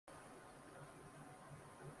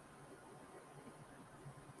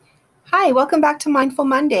Hi, welcome back to Mindful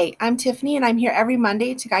Monday. I'm Tiffany, and I'm here every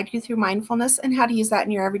Monday to guide you through mindfulness and how to use that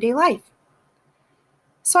in your everyday life.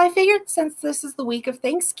 So I figured since this is the week of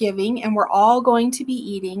Thanksgiving and we're all going to be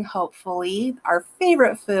eating, hopefully, our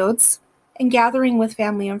favorite foods and gathering with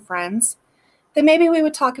family and friends, that maybe we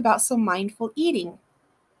would talk about some mindful eating.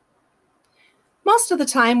 Most of the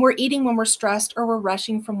time, we're eating when we're stressed or we're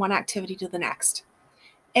rushing from one activity to the next.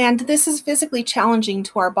 And this is physically challenging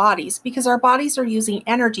to our bodies because our bodies are using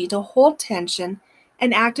energy to hold tension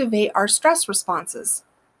and activate our stress responses.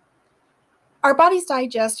 Our bodies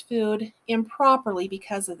digest food improperly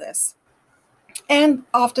because of this. And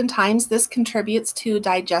oftentimes this contributes to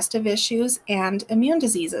digestive issues and immune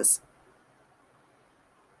diseases.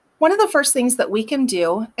 One of the first things that we can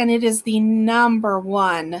do, and it is the number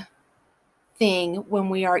one thing when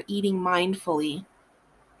we are eating mindfully,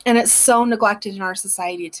 and it's so neglected in our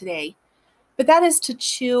society today, but that is to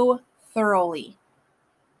chew thoroughly.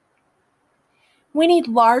 We need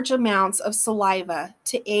large amounts of saliva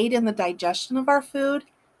to aid in the digestion of our food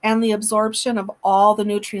and the absorption of all the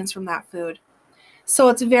nutrients from that food. So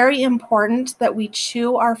it's very important that we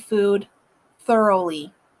chew our food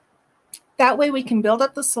thoroughly. That way we can build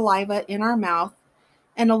up the saliva in our mouth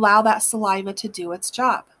and allow that saliva to do its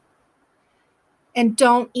job. And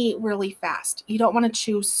don't eat really fast. You don't want to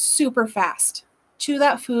chew super fast. Chew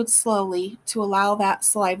that food slowly to allow that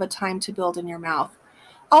saliva time to build in your mouth.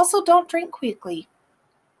 Also, don't drink quickly.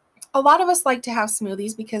 A lot of us like to have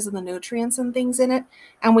smoothies because of the nutrients and things in it,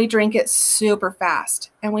 and we drink it super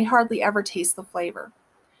fast, and we hardly ever taste the flavor.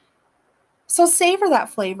 So savor that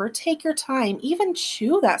flavor, take your time, even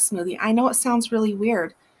chew that smoothie. I know it sounds really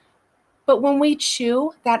weird, but when we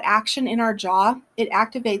chew, that action in our jaw, it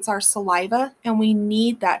activates our saliva, and we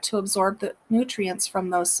need that to absorb the nutrients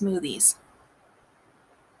from those smoothies.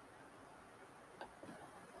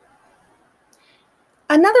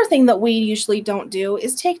 Another thing that we usually don't do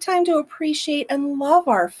is take time to appreciate and love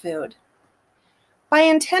our food. By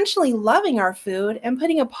intentionally loving our food and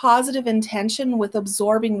putting a positive intention with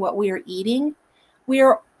absorbing what we are eating, we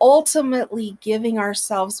are ultimately giving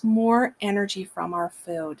ourselves more energy from our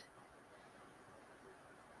food.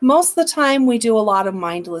 Most of the time, we do a lot of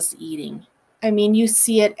mindless eating. I mean, you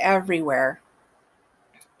see it everywhere.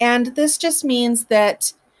 And this just means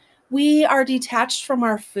that we are detached from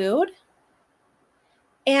our food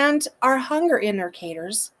and our hunger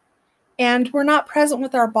indicators, and we're not present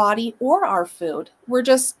with our body or our food. We're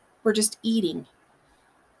just eating.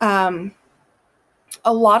 A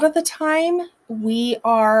lot of the time, we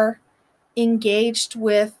are engaged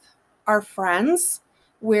with our friends.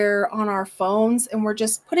 We're on our phones, and we're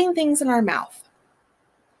just putting things in our mouth.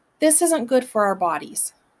 This isn't good for our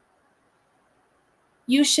bodies.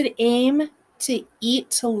 You should aim to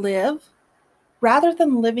eat to live rather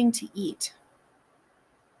than living to eat.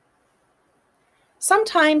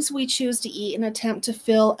 Sometimes we choose to eat in an attempt to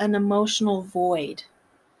fill an emotional void.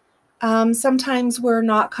 Sometimes we're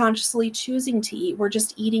not consciously choosing to eat. We're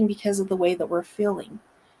just eating because of the way that we're feeling.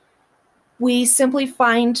 We simply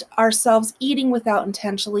find ourselves eating without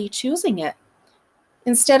intentionally choosing it.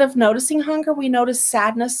 Instead of noticing hunger, we notice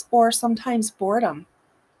sadness or sometimes boredom.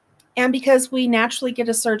 And because we naturally get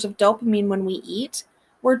a surge of dopamine when we eat,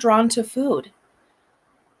 we're drawn to food.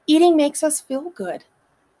 Eating makes us feel good.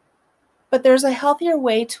 But there's a healthier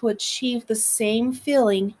way to achieve the same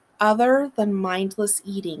feeling other than mindless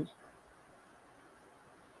eating.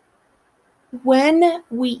 When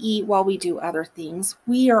we eat while we do other things,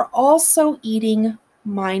 we are also eating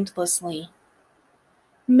mindlessly.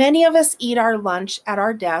 Many of us eat our lunch at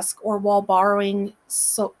our desk or while browsing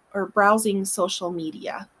social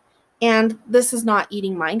media. And this is not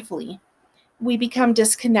eating mindfully. We become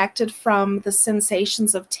disconnected from the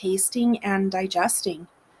sensations of tasting and digesting.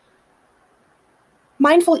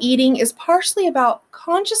 Mindful eating is partially about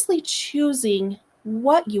consciously choosing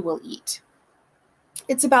what you will eat.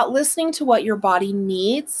 It's about listening to what your body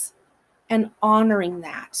needs and honoring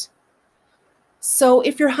that. So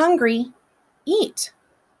if you're hungry, eat.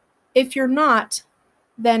 If you're not,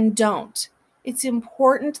 then don't. It's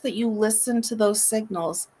important that you listen to those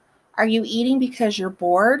signals. Are you eating because you're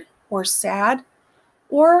bored or sad?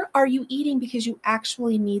 Or are you eating because you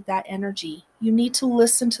actually need that energy? You need to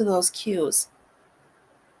listen to those cues.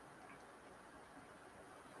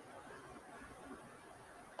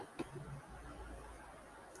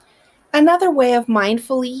 Another way of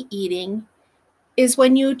mindfully eating is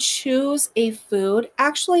when you choose a food,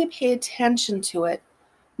 actually pay attention to it.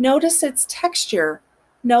 Notice its texture.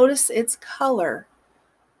 Notice its color.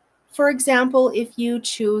 For example, if you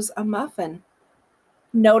choose a muffin,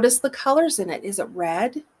 notice the colors in it. Is it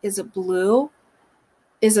red? Is it blue?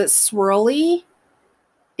 Is it swirly?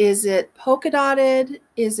 Is it polka dotted?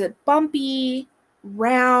 Is it bumpy,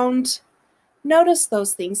 round? Notice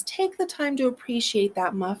those things. Take the time to appreciate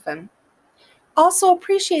that muffin. Also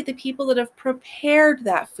appreciate the people that have prepared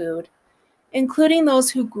that food, including those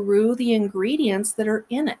who grew the ingredients that are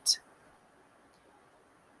in it.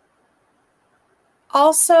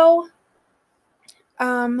 Also,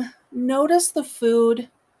 notice the food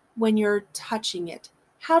when you're touching it.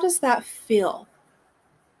 How does that feel?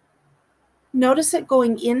 Notice it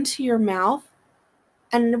going into your mouth,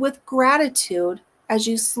 and with gratitude, as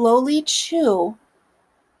you slowly chew,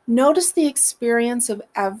 notice the experience of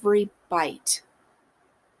every bite.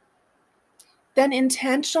 Then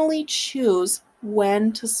intentionally choose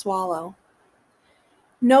when to swallow.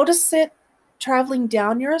 Notice it traveling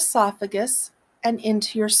down your esophagus and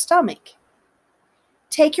into your stomach.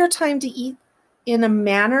 Take your time to eat in a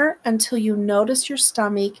manner until you notice your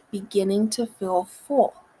stomach beginning to feel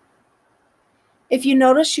full. If you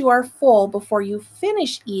notice you are full before you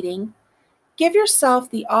finish eating, give yourself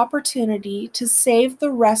the opportunity to save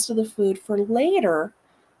the rest of the food for later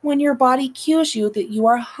when your body cues you that you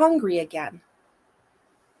are hungry again.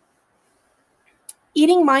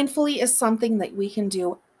 Eating mindfully is something that we can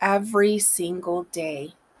do every single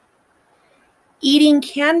day. Eating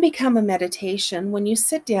can become a meditation when you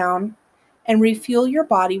sit down and refuel your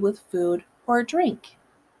body with food or a drink.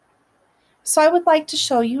 So I would like to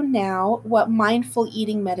show you now what mindful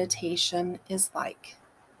eating meditation is like.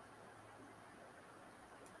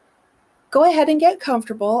 Go ahead and get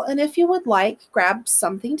comfortable, and if you would like, grab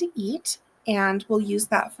something to eat, and we'll use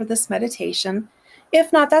that for this meditation.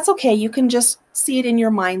 If not, that's okay. You can just see it in your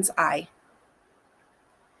mind's eye.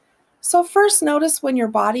 So first, notice when your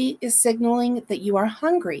body is signaling that you are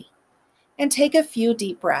hungry, and take a few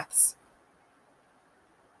deep breaths.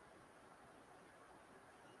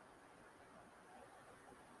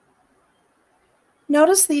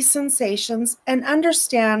 Notice these sensations and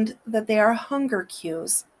understand that they are hunger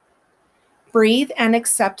cues. Breathe and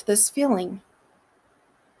accept this feeling.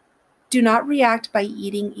 Do not react by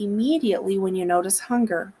eating immediately when you notice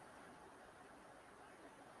hunger.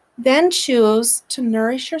 Then choose to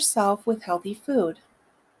nourish yourself with healthy food.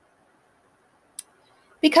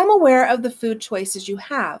 Become aware of the food choices you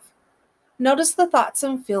have. Notice the thoughts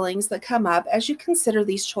and feelings that come up as you consider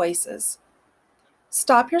these choices.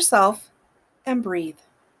 Stop yourself and breathe.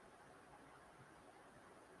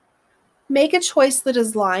 Make a choice that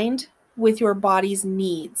is aligned with your body's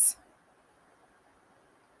needs.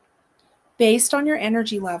 Based on your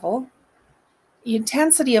energy level, the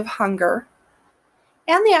intensity of hunger,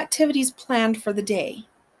 and the activities planned for the day.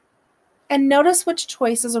 And notice which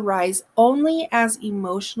choices arise only as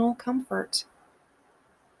emotional comfort.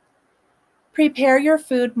 Prepare your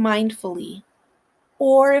food mindfully,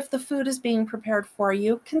 or if the food is being prepared for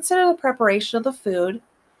you, consider the preparation of the food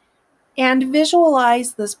and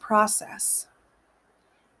visualize this process.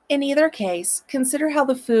 In either case, consider how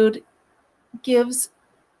the food gives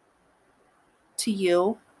to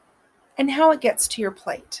you and how it gets to your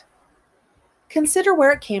plate. Consider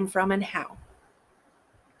where it came from and how.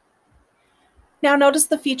 Now notice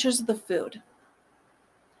the features of the food.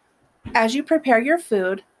 As you prepare your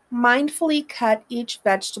food, mindfully cut each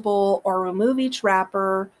vegetable or remove each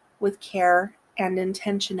wrapper with care and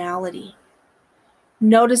intentionality.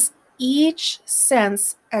 Notice each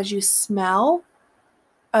sense as you smell,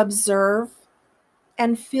 observe,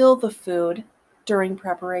 and feel the food during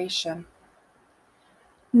preparation.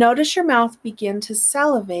 Notice your mouth begin to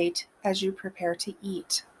salivate as you prepare to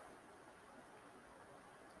eat.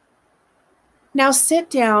 Now sit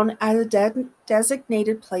down at a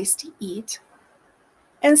designated place to eat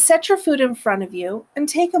and set your food in front of you and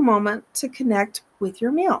take a moment to connect with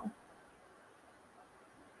your meal.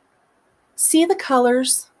 See the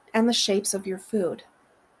colors and the shapes of your food.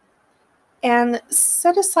 And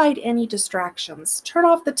set aside any distractions. Turn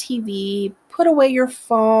off the TV, put away your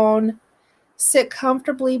phone, sit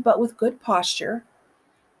comfortably but with good posture,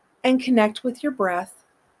 and connect with your breath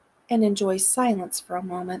and enjoy silence for a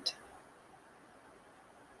moment.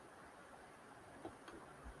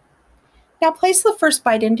 Now place the first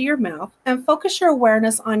bite into your mouth and focus your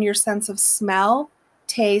awareness on your sense of smell,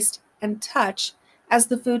 taste, and touch as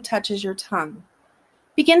the food touches your tongue.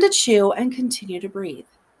 Begin to chew and continue to breathe.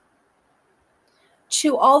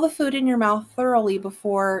 Chew all the food in your mouth thoroughly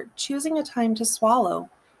before choosing a time to swallow,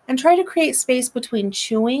 and try to create space between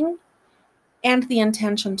chewing and the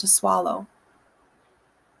intention to swallow.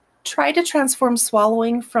 Try to transform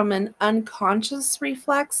swallowing from an unconscious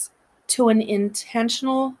reflex to an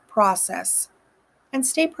intentional process, and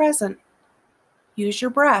stay present. Use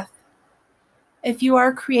your breath. If you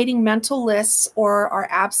are creating mental lists or are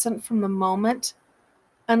absent from the moment,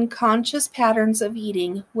 unconscious patterns of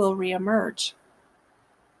eating will reemerge.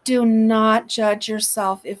 Do not judge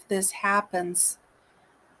yourself if this happens.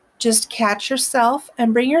 Just catch yourself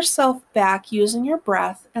and bring yourself back using your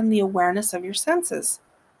breath and the awareness of your senses.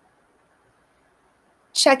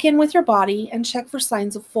 Check in with your body and check for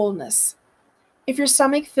signs of fullness. If your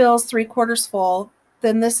stomach feels 3/4 full,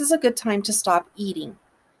 then this is a good time to stop eating.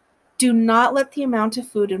 Do not let the amount of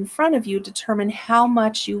food in front of you determine how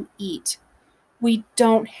much you eat. We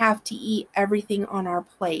don't have to eat everything on our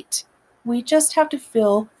plate. We just have to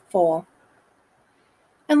feel full.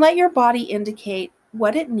 And let your body indicate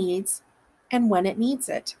what it needs and when it needs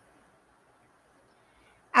it.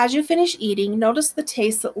 As you finish eating, notice the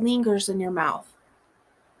taste that lingers in your mouth.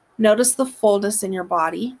 Notice the fullness in your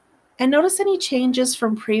body, and notice any changes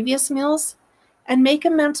from previous meals, and make a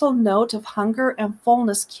mental note of hunger and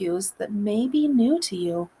fullness cues that may be new to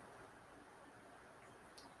you.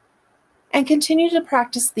 And continue to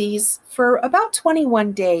practice these for about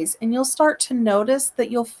 21 days, and you'll start to notice that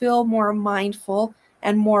you'll feel more mindful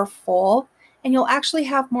and more full, and you'll actually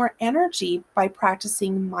have more energy by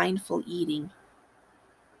practicing mindful eating.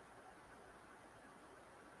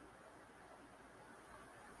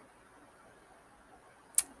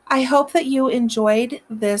 I hope that you enjoyed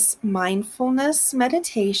this mindfulness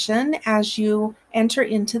meditation as you enter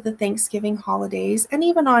into the Thanksgiving holidays and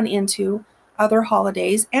even on into other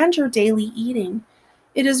holidays and your daily eating.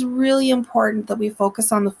 It is really important that we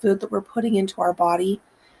focus on the food that we're putting into our body,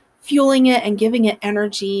 fueling it and giving it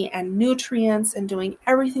energy and nutrients and doing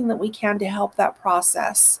everything that we can to help that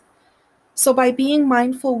process. So by being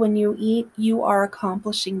mindful when you eat, you are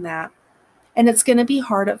accomplishing that. And it's going to be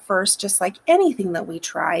hard at first, just like anything that we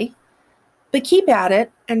try. But keep at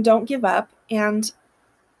it and don't give up. And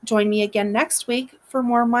join me again next week for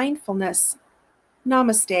more mindfulness.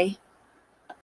 Namaste.